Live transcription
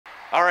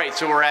All right,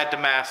 so we're at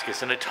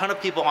Damascus, and a ton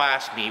of people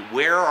ask me,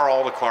 where are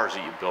all the cars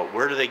that you built?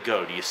 Where do they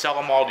go? Do you sell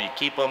them all? Do you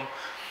keep them?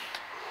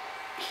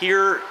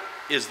 Here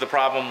is the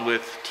problem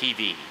with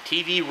TV.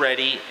 TV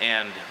ready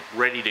and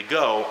ready to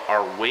go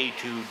are way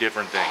two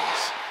different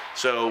things.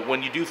 So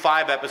when you do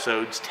 5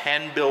 episodes,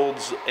 10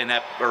 builds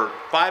or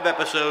 5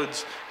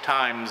 episodes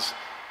times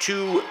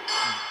 2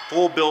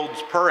 full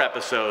builds per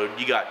episode,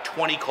 you got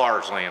 20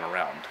 cars laying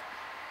around.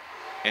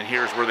 And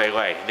here's where they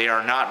lay. They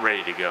are not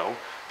ready to go.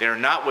 They're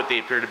not what they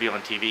appear to be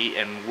on TV,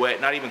 and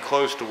not even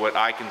close to what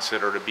I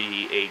consider to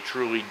be a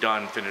truly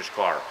done, finished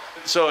car.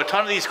 So a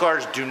ton of these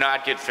cars do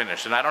not get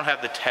finished, and I don't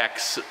have the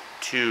techs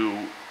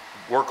to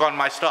work on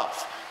my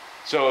stuff.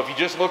 So if you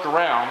just look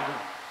around,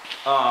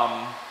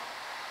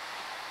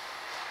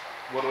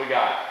 what do we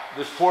got?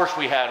 This Porsche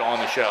we had on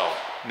the show,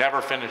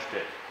 never finished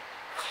it.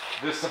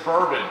 This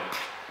Suburban,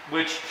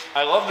 which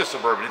I love the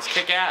Suburban, it's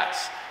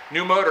kick-ass.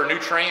 New motor, new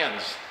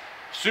trans,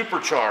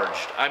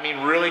 supercharged. I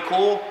mean, really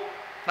cool.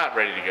 Not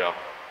ready to go.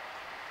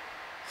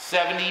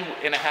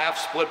 70.5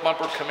 split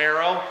bumper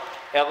Camaro,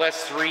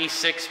 LS3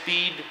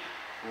 6-speed,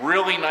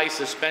 really nice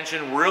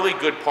suspension, really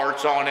good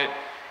parts on it.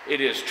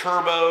 It is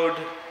turboed,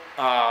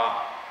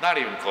 not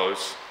even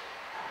close.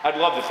 I'd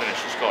love to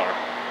finish this car.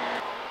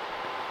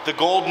 The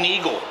Golden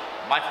Eagle,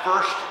 my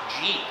first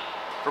Jeep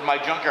from my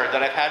junkyard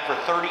that I've had for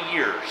 30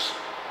 years.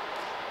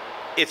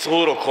 It's a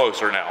little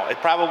closer now. It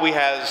probably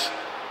has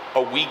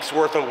a week's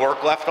worth of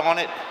work left on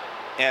it,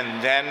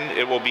 and then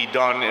it will be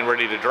done and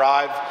ready to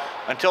drive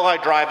until I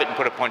drive it and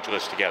put a punch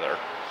list together.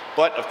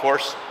 But of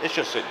course, it's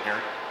just sitting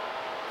here.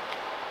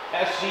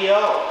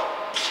 SCO.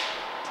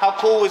 How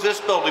cool was this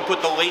build? We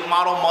put the late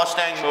model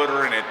Mustang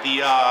motor in it.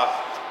 The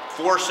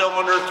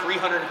 4-cylinder,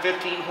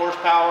 315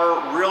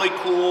 horsepower, really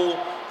cool.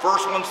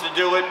 First ones to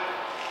do it.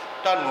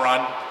 Doesn't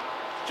run,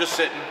 just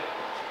sitting.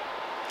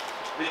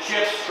 The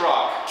Chips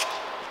truck,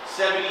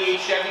 78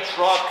 Chevy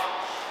truck,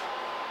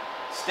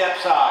 step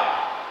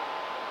side.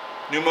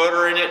 New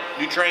motor in it,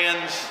 new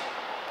trans,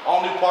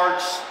 all new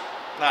parts,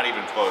 not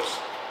even close.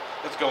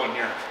 Let's go in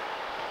here.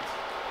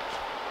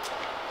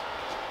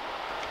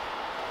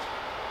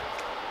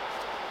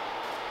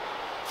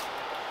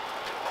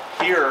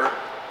 Here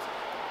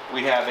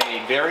we have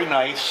a very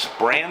nice,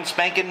 brand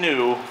spanking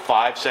new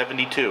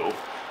 572,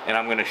 and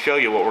I'm going to show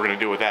you what we're going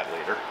to do with that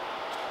later.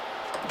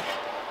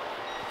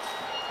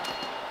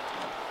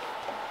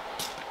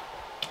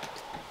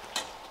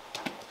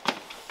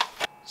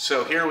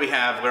 So here we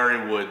have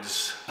Larry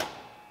Wood's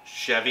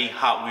Chevy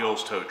Hot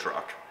Wheels tow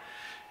truck.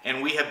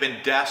 And we have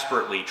been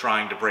desperately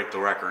trying to break the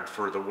record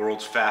for the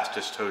world's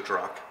fastest tow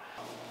truck.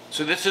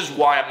 So this is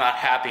why I'm not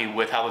happy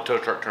with how the tow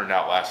truck turned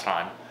out last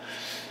time.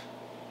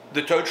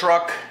 The tow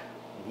truck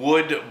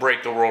would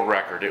break the world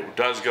record. It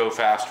does go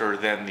faster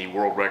than the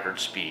world record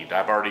speed.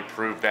 I've already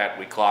proved that.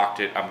 We clocked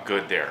it. I'm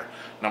good there.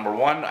 Number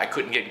one, I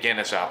couldn't get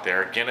Guinness out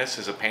there. Guinness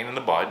is a pain in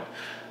the butt.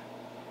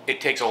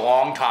 It takes a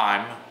long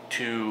time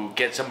to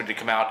get somebody to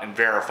come out and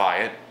verify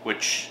it,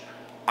 which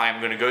I'm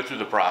going to go through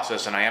the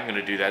process, and I am going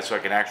to do that so I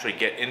can actually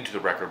get into the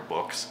record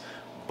books.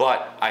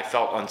 But I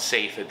felt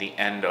unsafe at the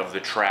end of the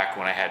track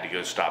when I had to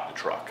go stop the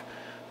truck.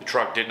 The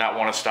truck did not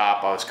want to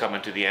stop. I was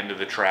coming to the end of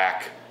the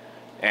track,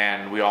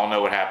 and we all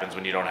know what happens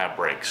when you don't have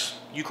brakes.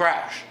 You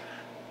crash.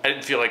 I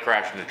didn't feel like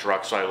crashing the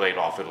truck, so I laid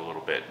off it a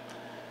little bit.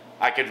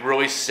 I could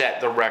really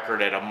set the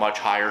record at a much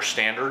higher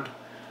standard,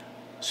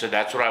 so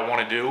that's what I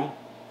want to do.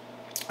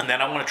 And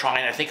then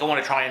I think I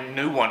want to try a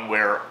new one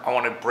where I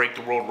want to break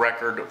the world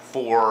record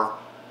for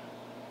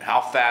how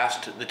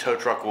fast the tow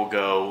truck will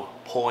go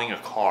pulling a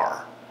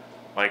car.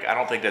 Like, I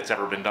don't think that's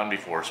ever been done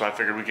before, so I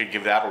figured we could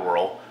give that a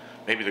whirl.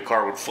 Maybe the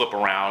car would flip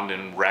around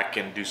and wreck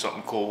and do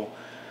something cool.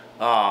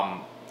 I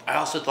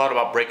also thought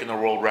about breaking the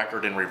world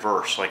record in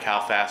reverse. Like,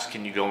 how fast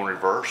can you go in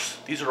reverse?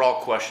 These are all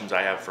questions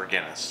I have for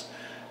Guinness.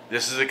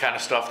 This is the kind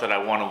of stuff that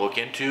I want to look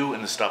into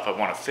and the stuff I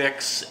want to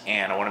fix,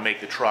 and I want to make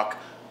the truck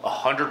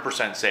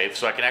 100% safe,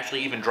 so I can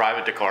actually even drive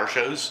it to car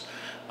shows.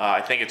 I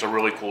think it's a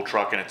really cool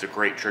truck, and it's a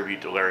great tribute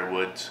to Larry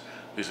Woods,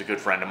 who's a good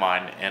friend of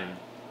mine, and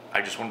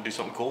I just want to do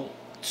something cool.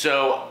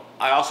 So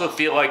I also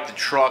feel like the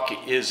truck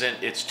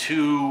it's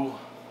too,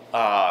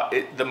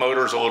 the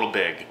motor's a little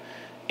big,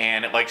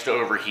 and it likes to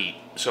overheat.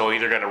 So I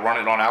either got to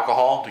run it on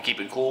alcohol to keep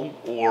it cool,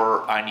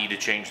 or I need to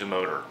change the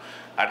motor.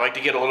 I'd like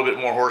to get a little bit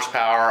more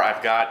horsepower.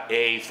 I've got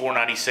a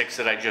 496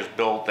 that I just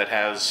built that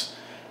has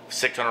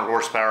 600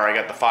 horsepower. I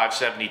got the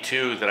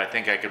 572 that I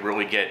think I could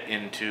really get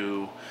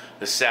into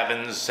the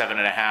 7s,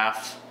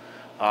 7.5.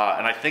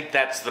 And I think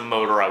that's the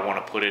motor I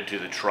want to put into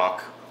the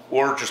truck,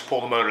 or just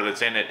pull the motor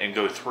that's in it and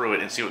go through it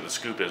and see what the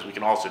scoop is. We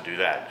can also do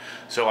that.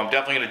 So I'm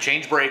definitely going to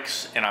change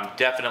brakes, and I'm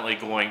definitely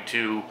going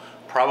to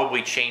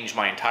probably change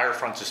my entire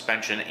front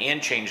suspension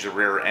and change the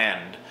rear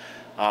end.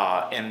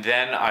 And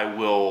then I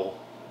will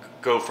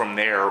go from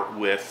there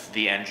with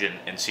the engine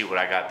and see what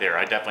I got there.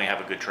 I definitely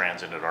have a good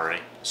trans in it already.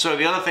 So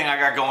the other thing I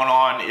got going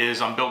on is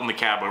I'm building the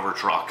cab over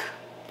truck.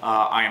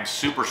 I am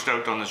super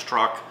stoked on this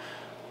truck.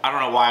 I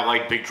don't know why I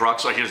like big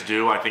trucks, I just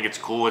do. I think it's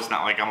cool. It's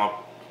not like I'm a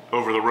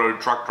over-the-road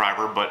truck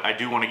driver, but I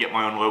do want to get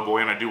my own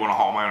lowboy and I do want to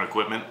haul my own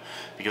equipment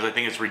because I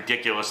think it's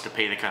ridiculous to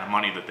pay the kind of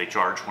money that they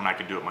charge when I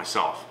can do it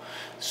myself.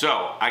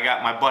 So I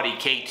got my buddy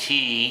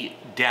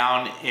KT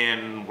down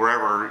in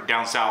wherever,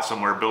 down south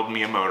somewhere, building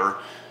me a motor,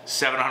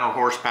 700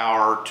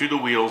 horsepower to the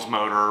wheels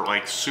motor,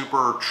 like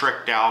super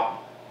tricked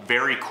out,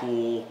 very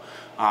cool.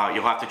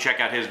 You'll have to check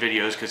out his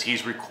videos because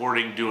he's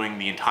recording doing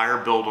the entire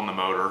build on the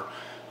motor.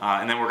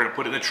 And then we're going to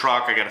put it in the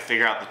truck. I got to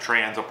figure out the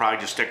trans. I'll probably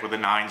just stick with a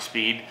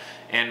 9-speed.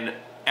 And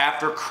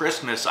after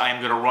Christmas, I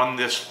am going to run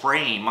this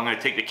frame. I'm going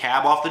to take the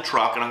cab off the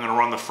truck and I'm going to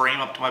run the frame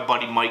up to my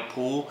buddy Mike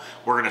Poole.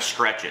 We're going to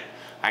stretch it.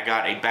 I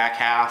got a back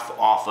half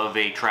off of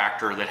a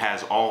tractor that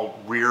has all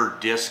rear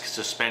disc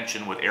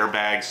suspension with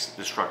airbags.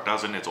 This truck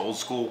doesn't. It's old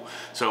school.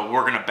 So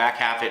we're going to back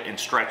half it and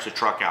stretch the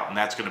truck out. And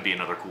that's going to be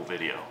another cool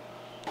video.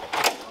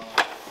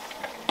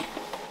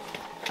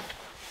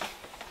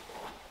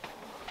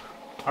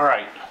 All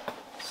right.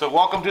 So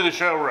welcome to the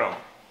showroom,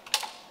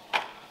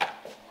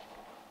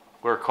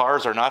 where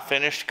cars are not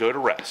finished, go to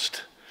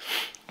rest.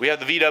 We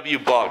have the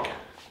VW Bug.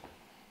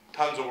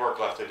 Tons of work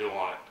left to do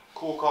on it.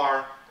 Cool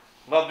car.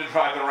 Love to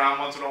drive it around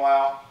once in a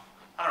while.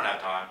 I don't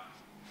have time.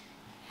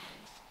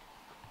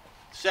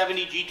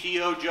 70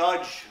 GTO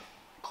Judge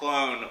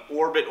clone,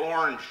 Orbit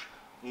Orange.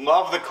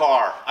 Love the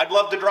car. I'd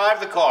love to drive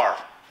the car.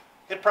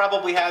 It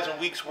probably has a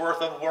week's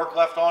worth of work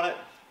left on it.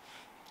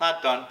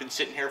 Not done. Been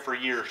sitting here for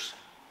years.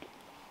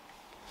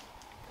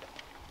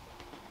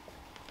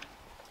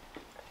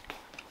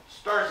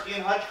 Starsky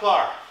and Hutch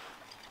car.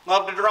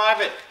 Love to drive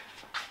it.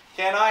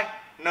 Can I?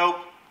 Nope.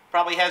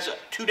 Probably has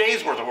 2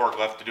 days worth of work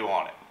left to do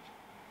on it.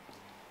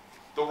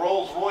 The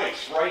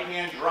Royce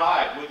right-hand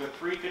drive with a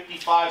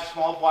 355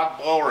 small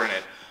block blower in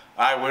it.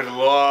 I would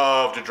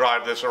love to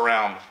drive this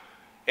around.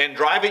 And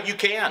drive it you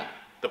can.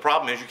 The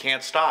problem is you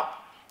can't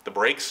stop. The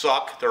brakes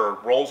suck. They're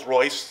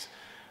Rolls-Royce.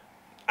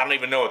 I don't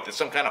even know if there's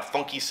some kind of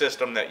funky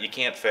system that you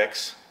can't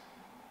fix.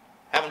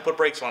 Haven't put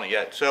brakes on it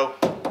yet, so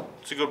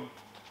it's a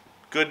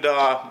good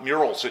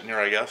mural sitting here,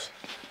 I guess.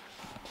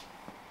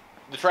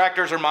 The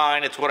tractors are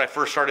mine. It's what I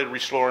first started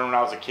restoring when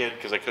I was a kid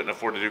because I couldn't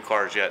afford to do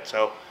cars yet.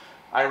 So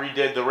I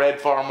redid the red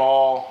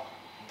Farmall,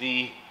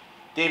 the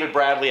David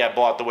Bradley I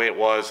bought the way it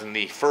was, and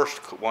the first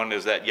one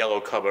is that yellow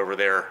Cub over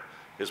there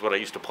is what I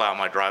used to plow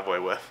my driveway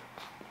with.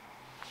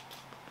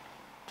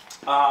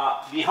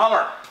 The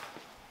Hummer,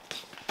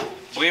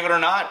 believe it or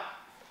not,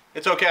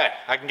 it's okay.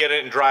 I can get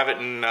it and drive it,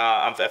 and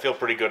I feel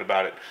pretty good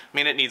about it. I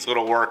mean, it needs a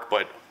little work,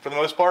 but for the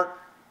most part,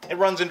 it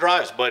runs and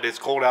drives, but it's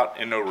cold out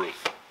and no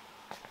roof.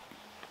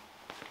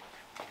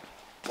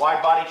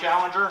 Wide body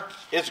Challenger,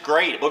 it's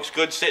great. It looks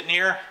good sitting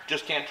here.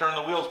 Just can't turn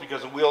the wheels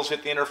because the wheels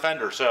hit the inner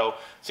fender. So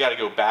it's got to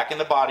go back in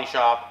the body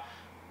shop.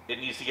 It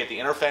needs to get the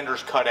inner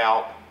fenders cut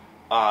out.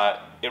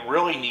 It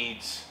really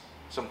needs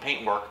some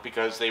paint work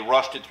because they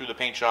rushed it through the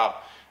paint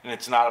shop and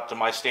it's not up to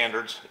my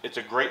standards. It's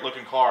a great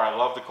looking car. I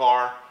love the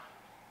car.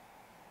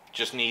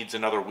 Just needs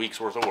another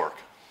week's worth of work.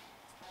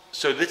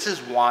 So this is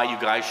why you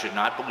guys should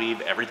not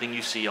believe everything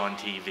you see on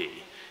TV.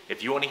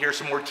 If you want to hear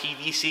some more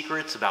TV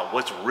secrets about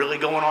what's really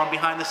going on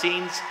behind the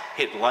scenes,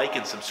 hit like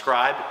and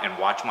subscribe and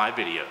watch my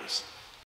videos.